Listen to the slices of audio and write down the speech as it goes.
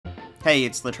Hey,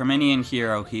 it's the Terminian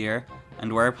Hero here,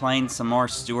 and we're playing some more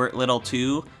Stuart Little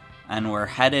 2, and we're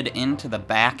headed into the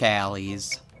back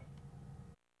alleys.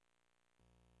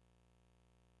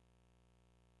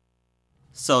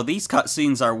 So these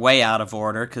cutscenes are way out of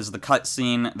order, because the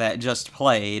cutscene that just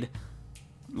played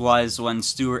was when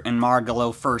Stuart and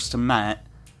Margalo first met.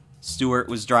 Stuart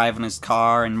was driving his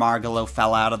car, and Margalo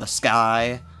fell out of the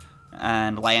sky,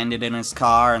 and landed in his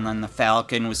car, and then the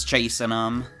Falcon was chasing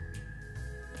him.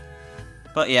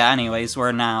 But yeah, anyways,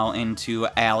 we're now into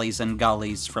Alleys and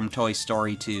Gullies from Toy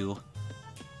Story 2.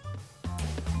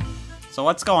 So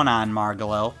what's going on,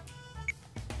 Margalo?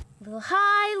 Little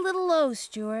high, little low,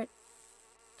 Stuart.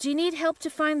 Do you need help to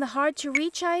find the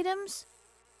hard-to-reach items?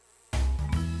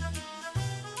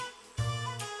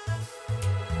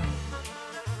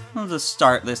 We'll just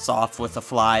start this off with a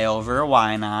flyover,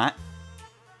 why not?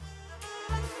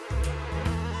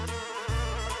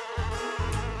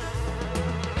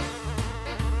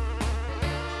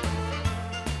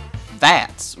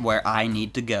 That's where I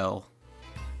need to go.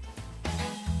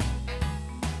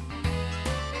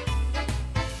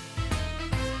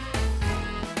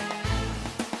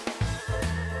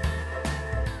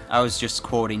 I was just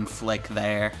quoting Flick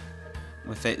there,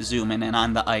 with it zooming in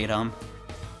on the item.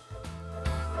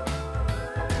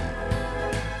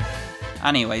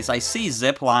 Anyways, I see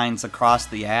zip lines across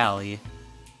the alley.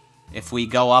 If we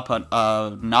go up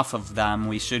enough of them,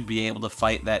 we should be able to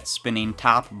fight that spinning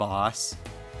top boss.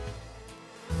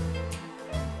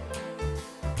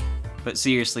 But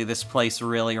seriously, this place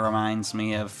really reminds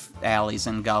me of Alleys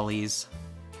and Gullies.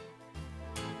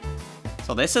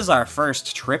 So this is our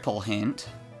first triple hint.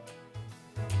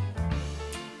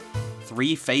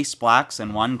 3 face blocks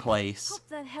in one place. Hope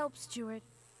that helps, Stuart.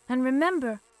 And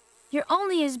remember, you're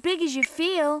only as big as you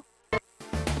feel.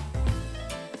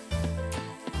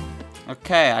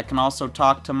 Okay, I can also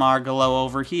talk to Margalo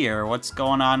over here. What's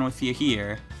going on with you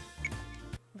here?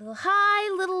 Little high,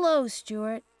 little low,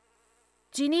 Stuart.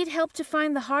 Do you need help to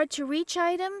find the hard-to-reach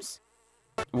items?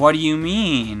 What do you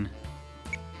mean?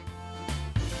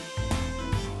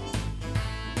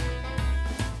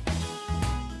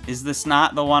 Is this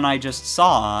not the one I just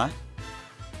saw?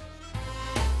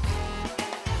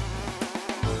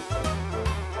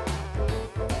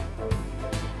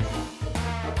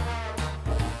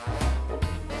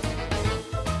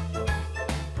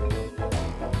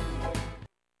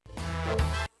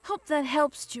 Hope that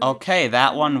helps, Stuart. Okay,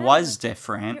 that one was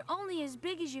different. You're only as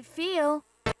big as you feel.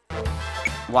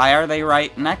 Why are they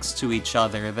right next to each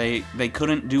other? They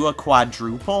couldn't do a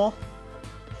quadruple?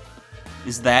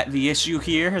 Is that the issue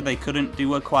here? They couldn't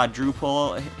do a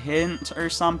quadruple hint or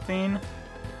something?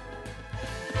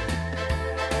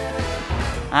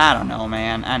 I don't know,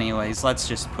 man. Anyways, let's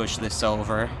just push this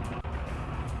over,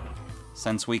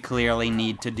 since we clearly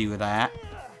need to do that.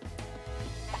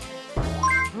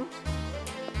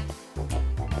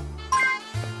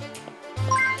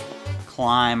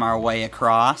 Climb our way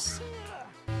across.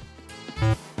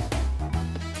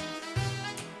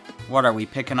 What are we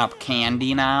picking up,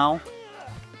 candy now?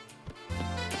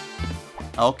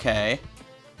 Okay.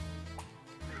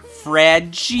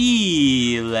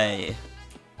 Fragile.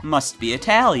 Must be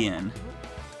Italian.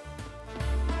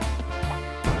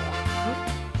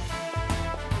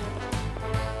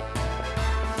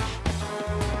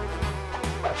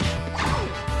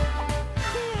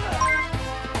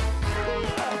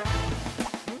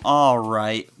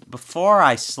 Alright, before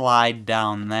I slide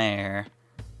down there,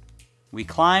 we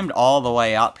climbed all the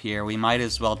way up here. We might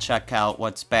as well check out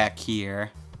what's back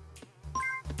here.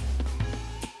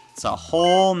 It's a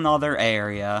whole nother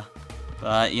area,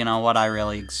 but you know what I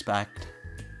really expect.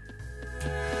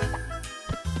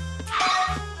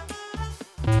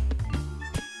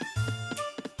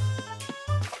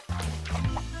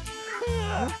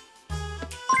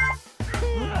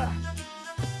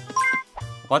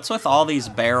 What's with all these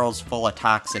barrels full of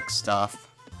toxic stuff?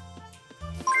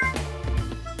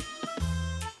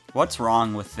 What's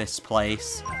wrong with this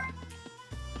place?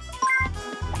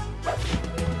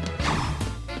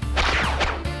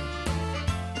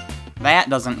 That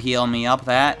doesn't heal me up.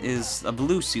 That is a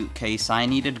blue suitcase. I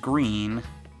needed green.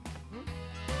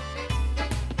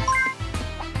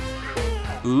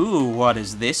 Ooh, what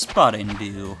does this button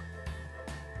do?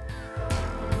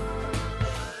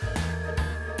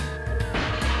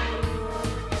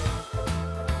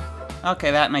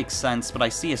 Okay, that makes sense, but I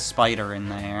see a spider in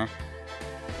there.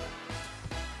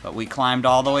 But we climbed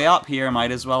all the way up here,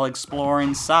 might as well explore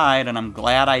inside, and I'm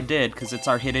glad I did, because it's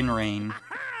our hidden ring.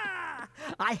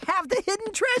 I have the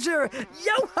hidden treasure!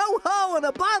 Yo-ho-ho! And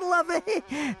a bottle of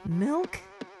milk?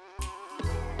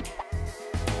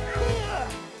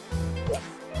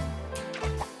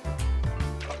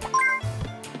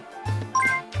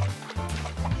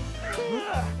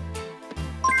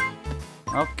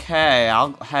 Okay,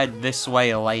 I'll head this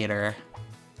way later.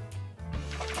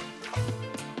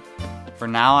 For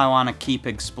now, I want to keep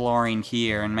exploring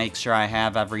here and make sure I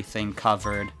have everything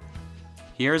covered.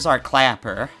 Here's our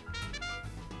clapper.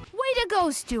 Way to go,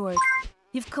 Stuart.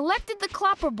 You've collected the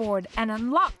clapperboard and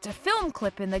unlocked a film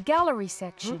clip in the gallery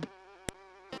section.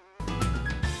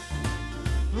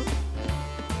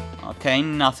 Okay,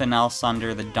 nothing else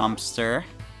under the dumpster.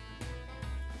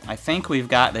 I think we've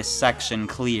got this section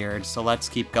cleared, so let's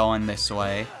keep going this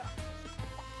way.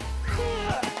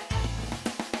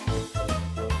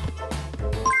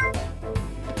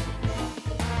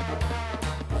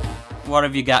 What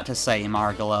have you got to say,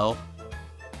 Margalo?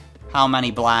 How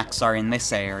many blacks are in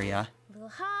this area? Little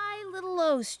high, little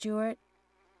low, Stuart.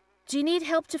 Do you need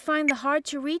help to find the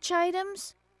hard-to-reach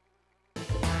items?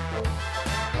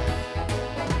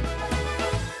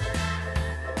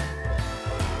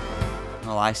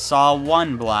 Well, I saw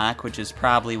one black, which is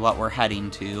probably what we're heading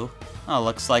to. Oh,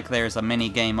 looks like there's a mini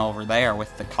game over there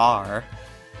with the car.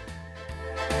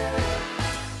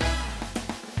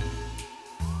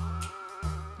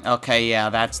 Okay, yeah,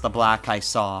 that's the black I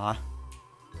saw.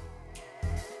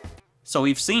 So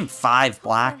we've seen 5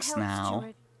 blacks That helps, now.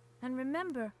 Stuart. And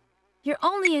remember, you're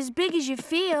only as big as you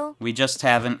feel. We just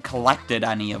haven't collected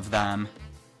any of them.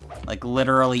 Like,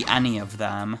 literally any of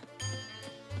them.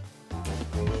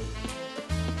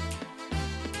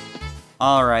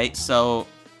 Alright, so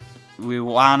we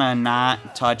wanna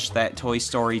not touch that Toy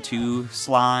Story 2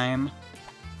 slime.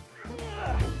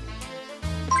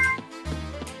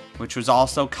 Which was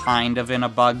also kind of in A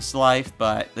Bug's Life,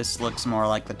 but this looks more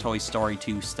like the Toy Story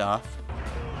 2 stuff.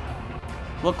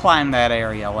 We'll climb that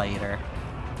area later.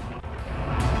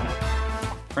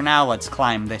 For now, let's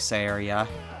climb this area.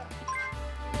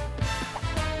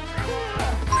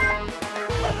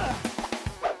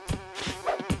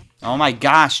 Oh my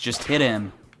gosh, just hit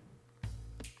him.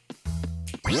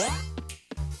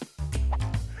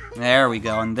 There we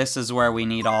go, and this is where we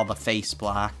need all the face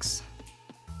blocks.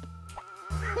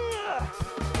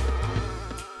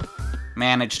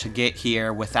 Managed to get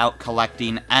here without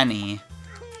collecting any,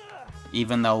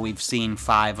 even though we've seen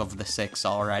 5 of the 6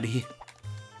 already.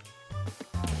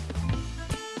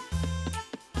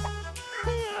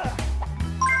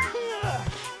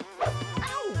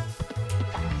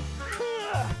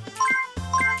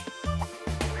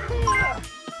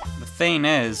 The thing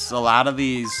is, a lot of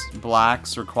these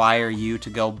blocks require you to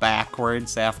go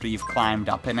backwards after you've climbed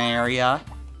up an area.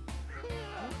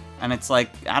 And it's like,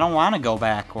 I don't want to go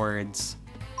backwards.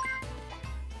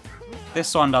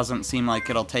 This one doesn't seem like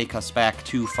it'll take us back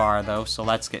too far, though, so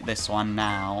let's get this one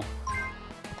now.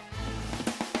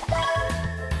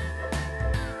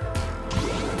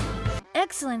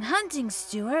 Excellent hunting,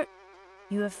 Stuart.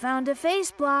 You have found a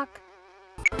face block.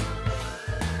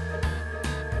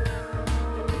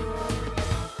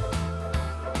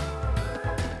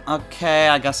 Okay,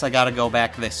 I guess I gotta go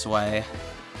back this way.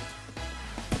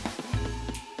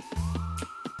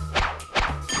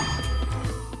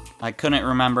 I couldn't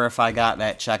remember if I got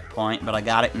that checkpoint, but I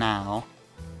got it now.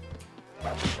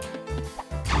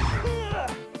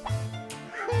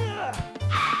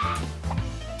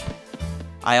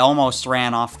 I almost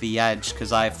ran off the edge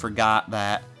because I forgot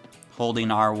that holding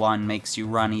R1 makes you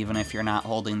run even if you're not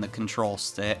holding the control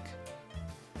stick.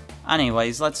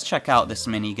 Anyways, let's check out this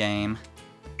minigame.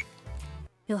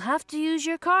 You'll have to use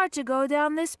your car to go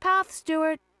down this path,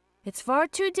 Stuart. It's far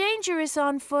too dangerous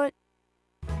on foot.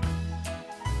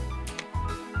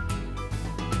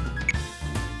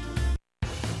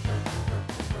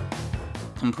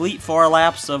 Complete 4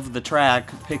 laps of the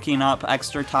track, picking up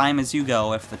extra time as you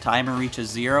go. If the timer reaches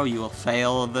 0, you will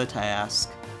fail the task.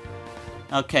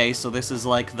 Okay, so this is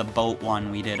like the boat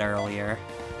one we did earlier.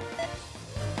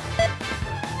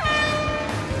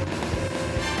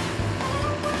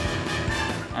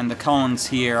 And the cones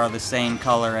here are the same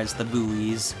color as the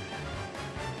buoys.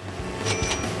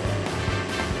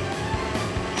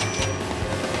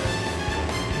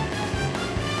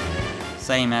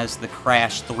 Same as the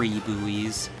Crash 3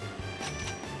 buoys.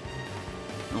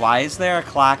 Why is there a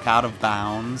clock out of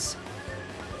bounds?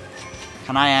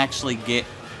 Can I actually get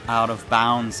out of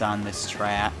bounds on this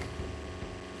track?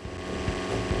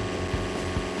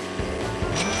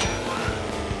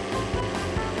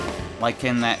 Like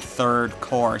in that 3rd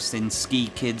course in Ski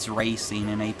Kids Racing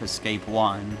in Ape Escape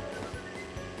 1.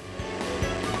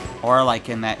 Or like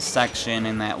in that section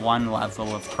in that one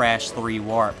level of Crash 3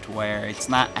 Warped, where it's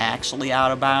not actually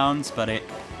out of bounds, but it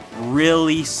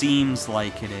really seems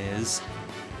like it is.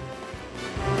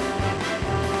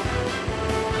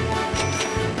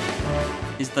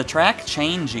 Is the track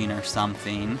changing or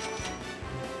something?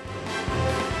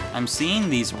 I'm seeing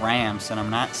these ramps, and I'm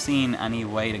not seeing any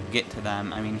way to get to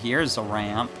them. I mean, here's a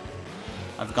ramp.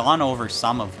 I've gone over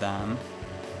some of them.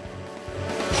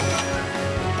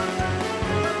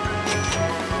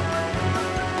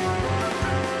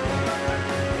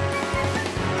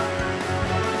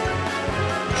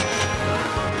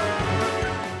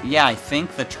 Yeah, I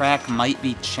think the track might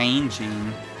be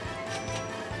changing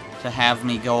to have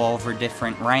me go over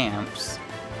different ramps.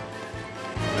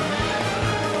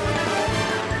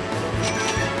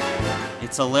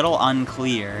 It's a little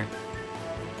unclear.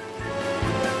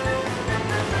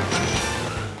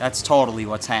 That's totally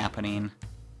what's happening.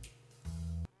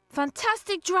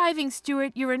 Fantastic driving,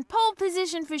 Stuart. You're in pole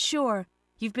position for sure.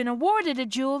 You've been awarded a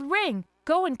jeweled ring.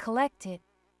 Go and collect it.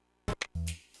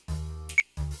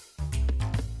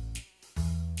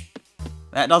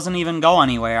 That doesn't even go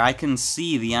anywhere. I can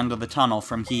see the end of the tunnel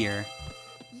from here.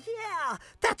 Yeah,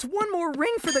 that's one more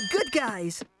ring for the good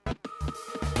guys.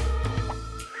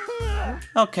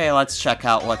 Okay, let's check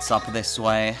out what's up this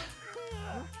way.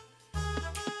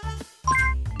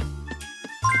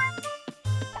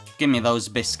 Give me those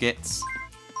biscuits.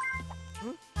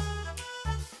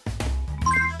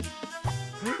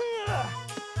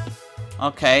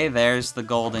 Okay, there's the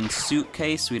golden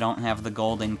suitcase. We don't have the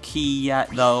golden key yet,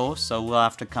 though, so we'll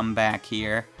have to come back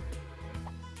here.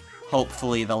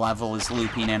 Hopefully the level is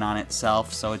looping in on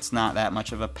itself, so it's not that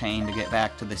much of a pain to get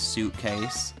back to this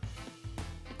suitcase.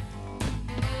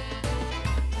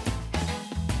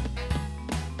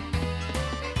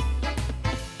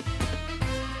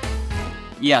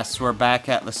 Yes, we're back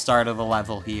at the start of the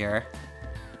level here.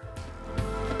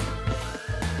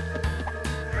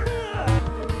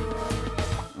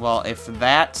 Well, if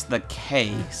that's the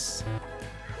case,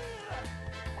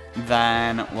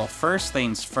 then, well, first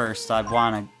things first, I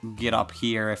want to get up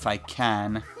here if I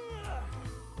can.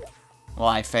 Well,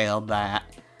 I failed that.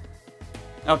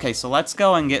 Okay, so let's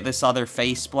go and get this other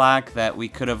face block that we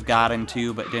could have gotten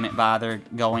to but didn't bother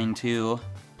going to.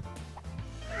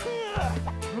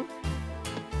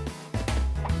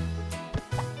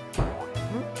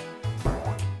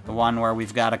 The one where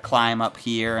we've got to climb up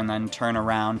here and then turn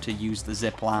around to use the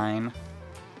zip line.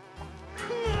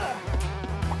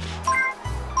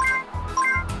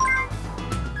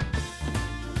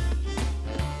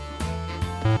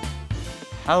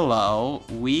 Hello,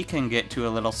 we can get to a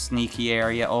little sneaky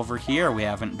area over here we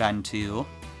haven't been to.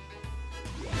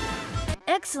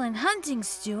 Excellent hunting,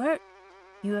 Stuart.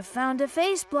 You have found a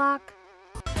face block.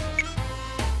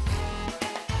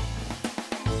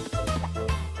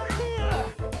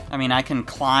 I mean, I can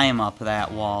climb up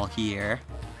that wall here.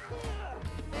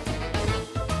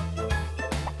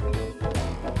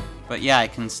 But yeah, I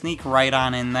can sneak right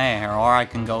on in there, or I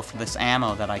can go for this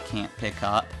ammo that I can't pick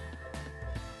up.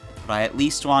 But I at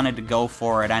least wanted to go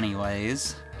for it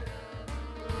anyways.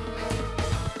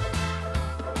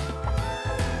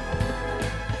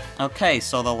 Okay,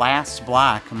 so the last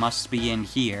block must be in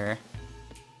here.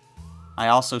 I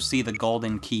also see the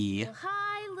golden key. Little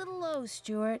high, little low,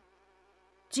 Stuart.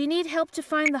 Do you need help to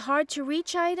find the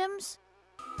hard-to-reach items?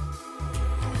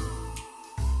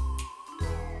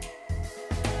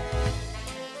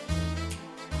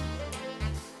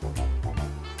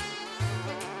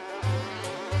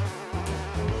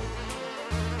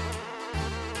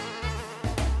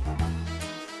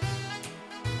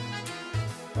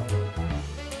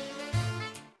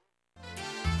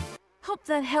 Hope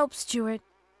that helps, Stuart.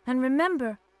 And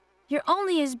remember, you're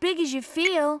only as big as you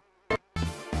feel.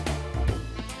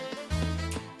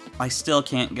 I still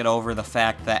can't get over the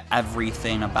fact that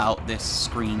everything about this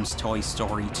screams Toy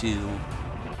Story 2.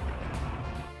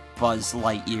 Buzz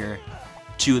Lightyear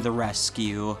to the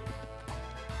rescue.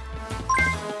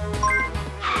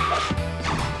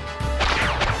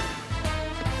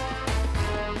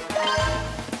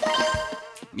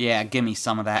 Yeah, give me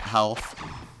some of that health.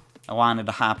 I wanted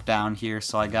to hop down here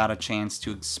so I got a chance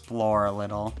to explore a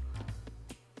little.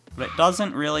 But it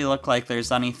doesn't really look like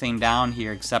there's anything down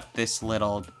here except this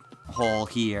little hole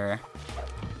here.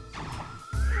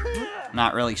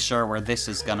 Not really sure where this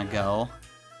is gonna go.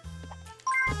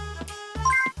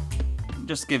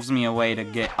 Just gives me a way to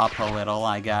get up a little,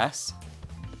 I guess.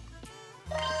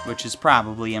 Which is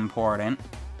probably important.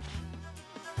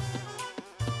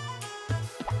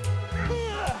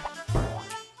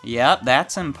 Yep,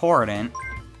 that's important.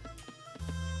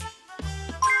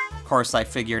 Of course, I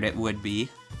figured it would be.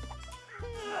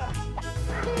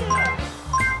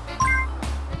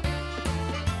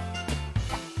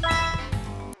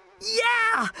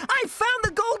 Yeah! I found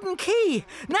the golden key!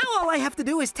 Now all I have to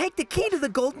do is take the key to the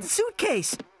golden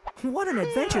suitcase. What an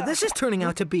adventure this is turning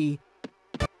out to be.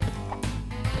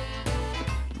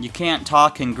 You can't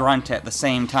talk and grunt at the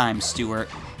same time, Stuart.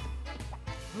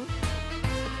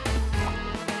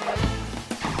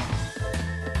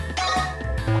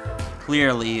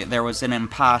 Clearly, there was an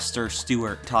imposter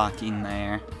Stuart talking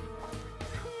there.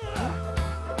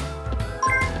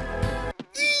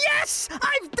 Yes!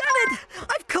 I've done it!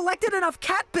 I've collected enough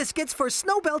cat biscuits for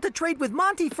Snowbell to trade with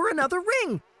Monty for another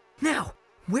ring. Now,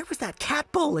 where was that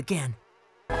cat bowl again?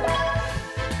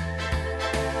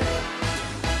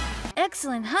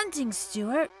 Excellent hunting,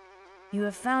 Stuart. You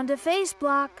have found a face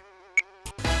block.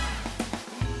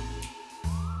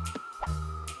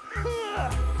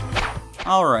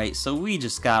 Alright, so we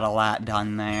just got a lot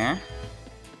done there.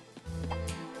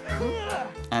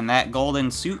 And that golden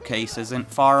suitcase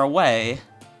isn't far away.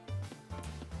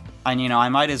 And you know, I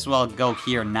might as well go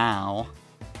here now.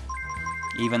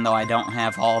 Even though I don't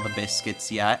have all the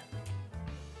biscuits yet.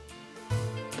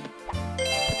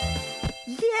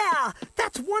 Yeah!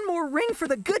 That's one more ring for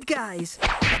the good guys!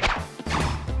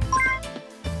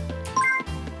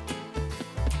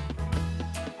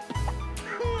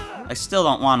 I still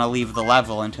don't want to leave the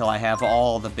level until I have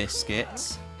all the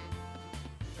biscuits.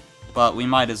 But we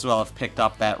might as well have picked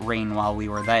up that ring while we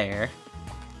were there.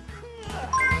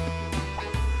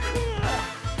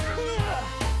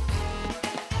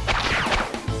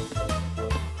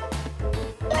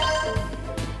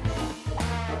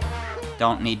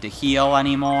 Don't need to heal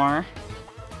anymore.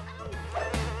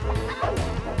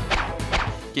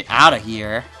 Get out of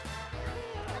here.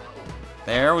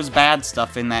 There was bad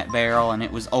stuff in that barrel and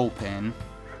it was open.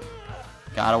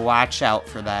 Gotta watch out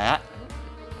for that.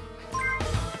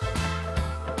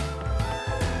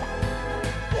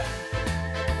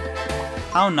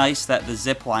 How nice that the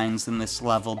zip lines in this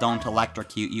level don't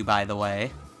electrocute you, by the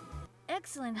way.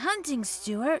 Excellent hunting,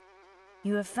 Stuart.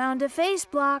 You have found a face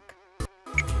block.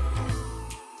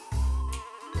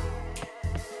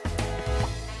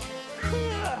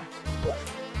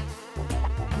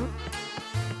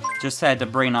 Just had to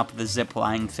bring up the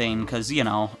zipline thing, because, you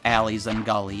know, alleys and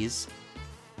gullies.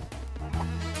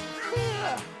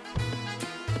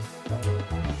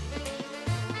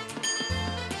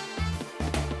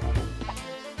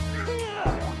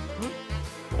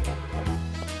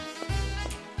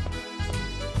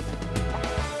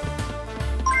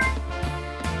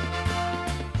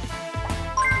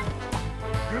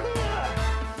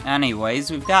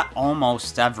 Anyways, we've got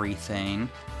almost everything.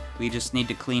 We just need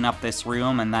to clean up this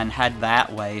room and then head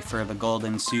that way for the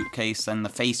golden suitcase and the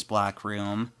face block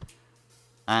room.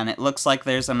 And it looks like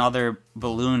there's another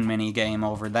balloon minigame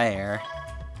over there.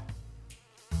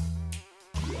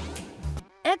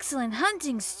 Excellent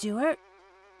hunting, Stuart.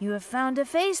 You have found a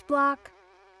face block.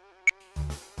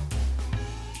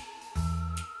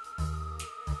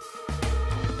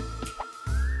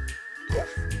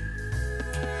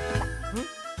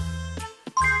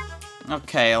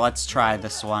 Okay, let's try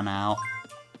this one out.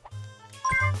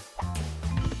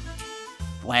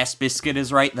 Last biscuit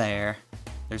is right there.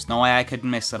 There's no way I could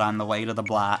miss it on the way to the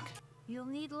block. You'll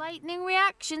need lightning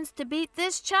reactions to beat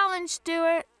this challenge,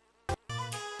 Stuart.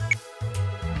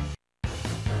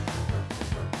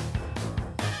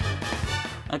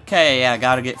 Okay, yeah,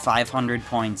 gotta get 500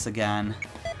 points again.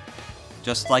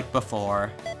 Just like before.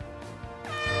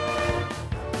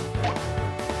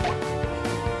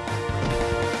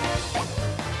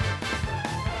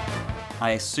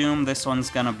 I assume this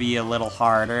one's gonna be a little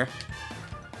harder.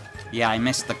 Yeah, I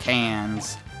missed the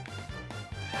cans.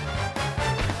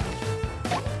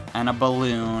 And a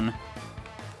balloon.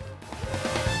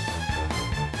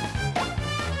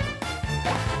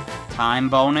 Time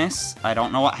bonus. I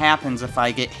don't know what happens if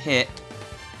I get hit.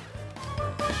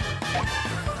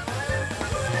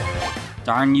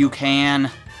 Darn you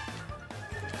can.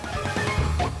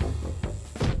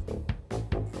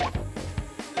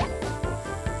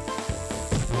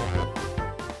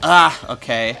 Ah,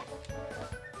 okay.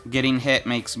 Getting hit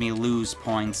makes me lose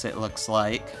points, it looks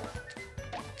like.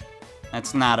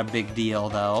 That's not a big deal,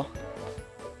 though.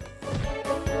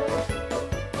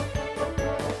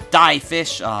 Die,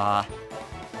 fish! Ah.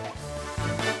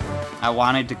 I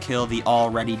wanted to kill the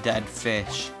already dead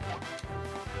fish.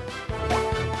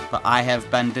 But I have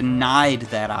been denied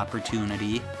that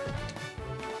opportunity.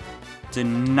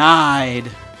 Denied!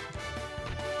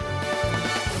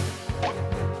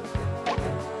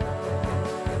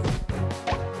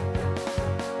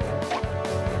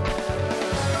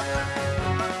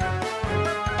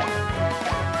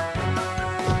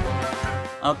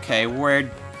 Okay, we're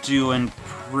doing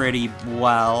pretty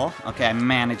well. Okay, I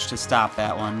managed to stop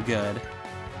that one. Good.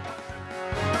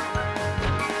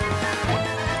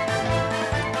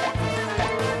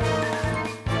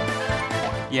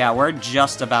 Yeah, we're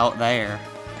just about there.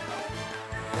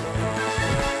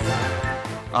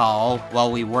 Oh,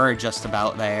 well, we were just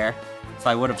about there. If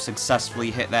I would have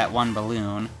successfully hit that one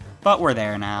balloon. But we're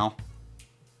there now.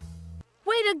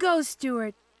 Way to go,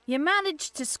 Stuart. You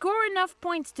managed to score enough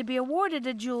points to be awarded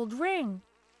a jeweled ring.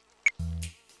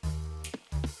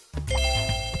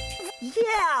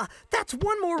 Yeah! That's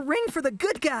one more ring for the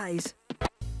good guys!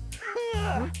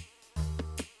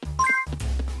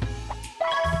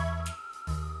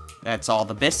 That's all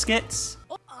the biscuits.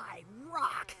 I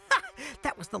rock!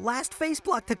 That was the last face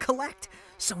block to collect.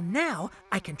 So now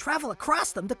I can travel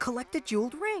across them to collect a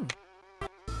jeweled ring.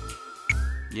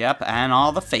 Yep, and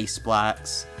all the face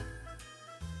blocks.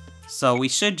 So we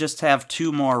should just have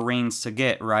 2 more rings to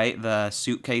get, right? The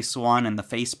suitcase one and the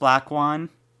face block one.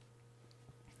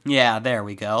 Yeah, there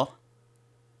we go.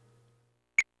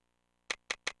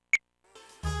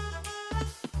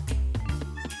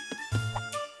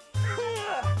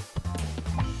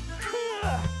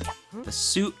 The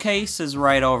suitcase is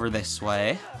right over this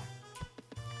way.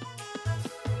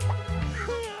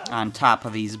 On top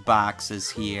of these boxes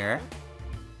here.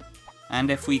 And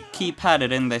if we keep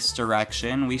headed in this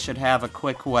direction, we should have a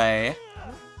quick way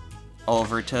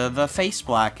over to the face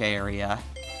block area.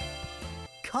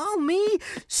 Call me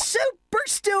Super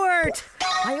Stuart!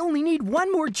 I only need one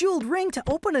more jeweled ring to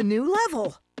open a new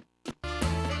level.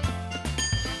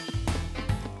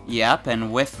 Yep,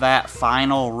 and with that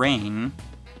final ring,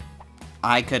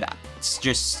 I could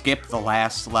just skip the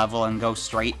last level and go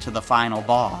straight to the final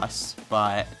boss,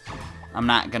 but I'm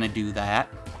not gonna do that.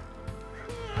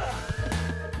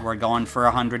 We're going for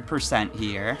 100%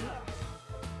 here.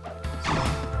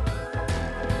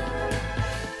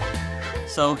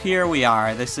 So here we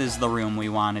are. This is the room we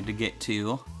wanted to get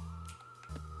to.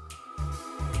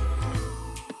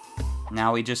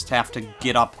 Now we just have to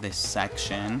get up this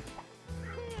section.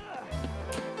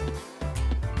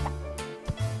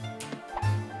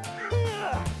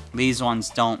 These ones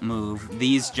don't move.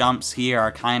 These jumps here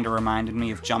are kind of reminded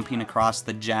me of jumping across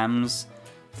the gems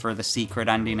for the secret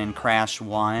ending in Crash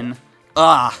 1.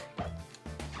 Ugh!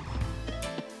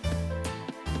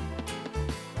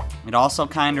 It also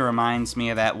kind of reminds me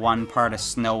of that one part of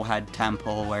Snowhead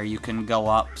Temple where you can go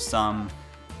up some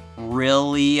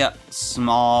really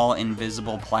small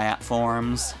invisible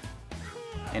platforms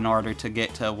in order to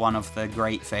get to one of the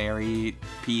Great Fairy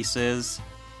pieces.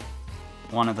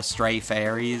 One of the stray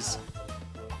fairies.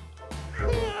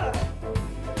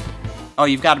 Oh,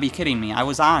 you've got to be kidding me. I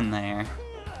was on there.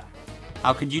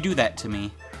 How could you do that to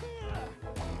me?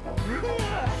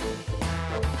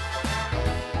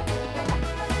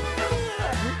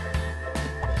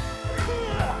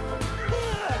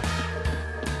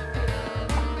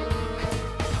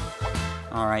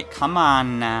 Alright, come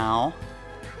on now.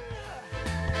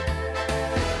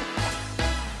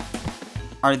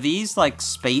 Are these, like,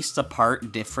 spaced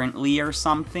apart differently or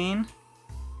something?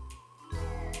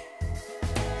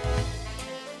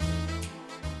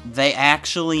 They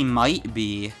actually might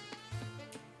be.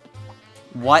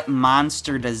 What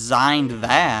monster designed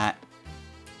that?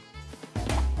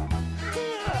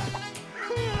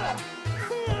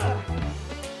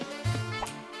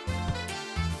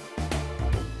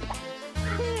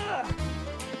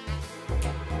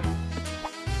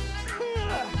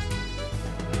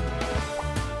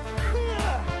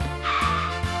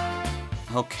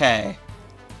 Okay.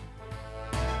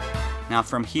 Now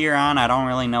from here on, I don't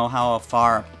really know how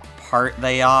far apart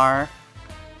they are.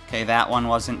 Okay, that one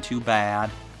wasn't too bad.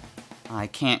 I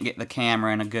can't get the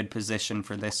camera in a good position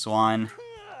for this one.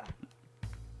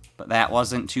 But that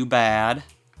wasn't too bad.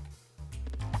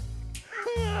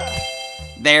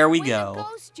 There we go. Way to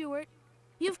go, Stuart.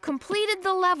 You've completed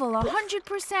the level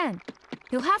 100%.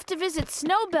 You'll have to visit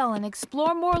Snowbell and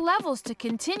explore more levels to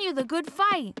continue the good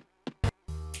fight.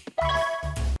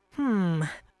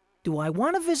 Do I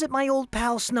want to visit my old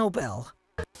pal Snowbell?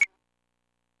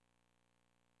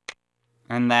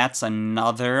 And that's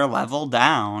another level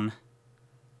down.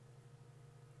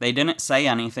 They didn't say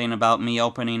anything about me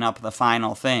opening up the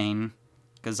final thing,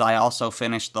 because I also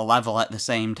finished the level at the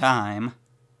same time.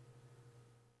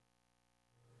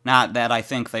 Not that I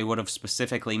think they would have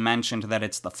specifically mentioned that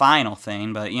it's the final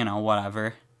thing, but, you know,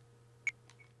 whatever.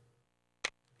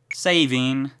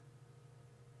 Saving.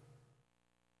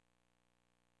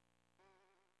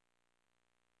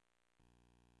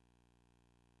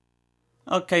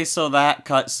 Okay, so that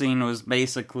cutscene was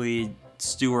basically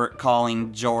Stuart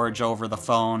calling George over the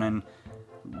phone, and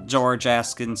George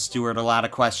asking Stuart a lot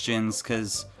of questions,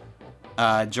 because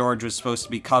George was supposed to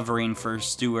be covering for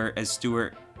Stuart as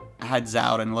Stuart heads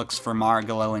out and looks for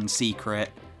Margalo in secret.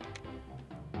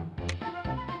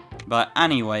 But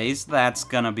anyways, that's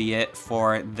gonna be it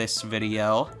for this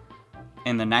video.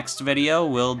 In the next video,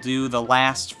 we'll do the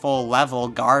last full level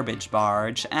Garbage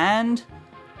Barge, and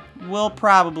we'll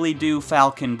probably do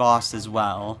Falcon Boss as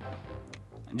well.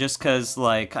 Just cause,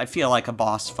 like, I feel like a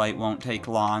boss fight won't take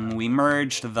long. We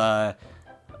merged the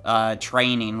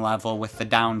training level with the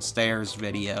downstairs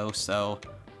video, so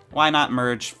why not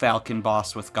merge Falcon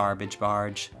Boss with Garbage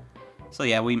Barge? So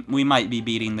yeah, we might be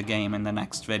beating the game in the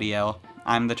next video.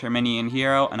 I'm the Terminian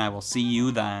Hero, and I will see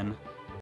you then.